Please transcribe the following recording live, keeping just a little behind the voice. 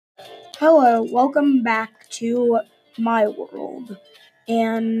Hello, welcome back to my world,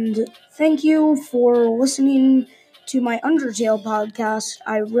 and thank you for listening to my Undertale podcast.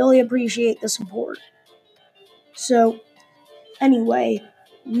 I really appreciate the support. So, anyway,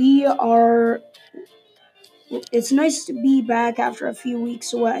 it's nice to be back after a few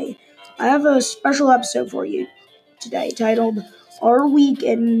weeks away. I have a special episode for you today titled Our Week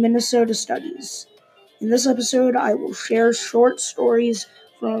in Minnesota Studies. In this episode, I will share short stories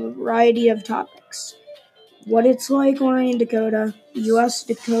from a variety of topics. What it's like learning Dakota, the U.S.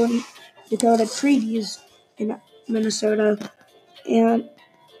 Dakota treaties in Minnesota, and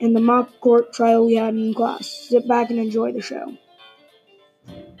the mock court trial we had in class. Sit back and enjoy the show.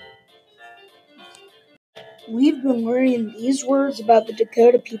 We've been learning these words about the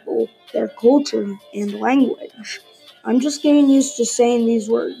Dakota people, their culture, and language. I'm just getting used to saying these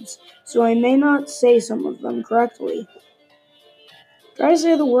words, so I may not say some of them correctly. Try to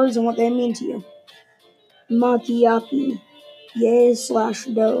say the words and what they mean to you. Makiapi,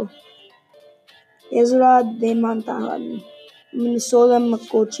 ye/do. Ezra de Mantahan, Minnesota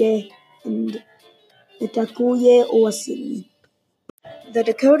Makoche, and Itakuye Owasin. The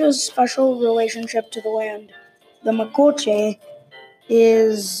Dakota's special relationship to the land. The Makoche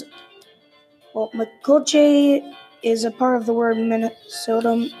Makoche is a part of the word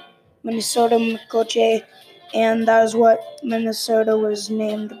Minnesota Makoche, and that is what Minnesota was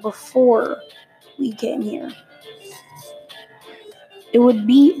named before we came here. Why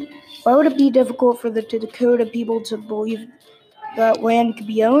would it be difficult for the Dakota people to believe that land could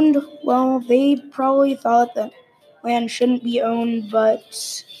be owned? Well, they probably thought that land shouldn't be owned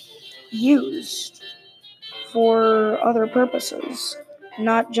but used for other purposes,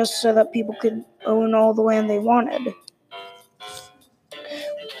 not just so that people could own all the land they wanted.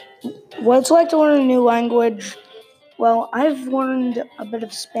 What it's like to learn a new language? Well, I've learned a bit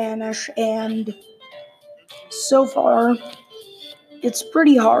of Spanish, and so far, it's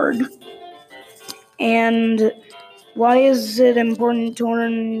pretty hard. And why is it important to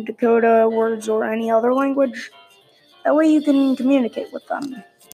learn Dakota words or any other language? That way you can communicate with them.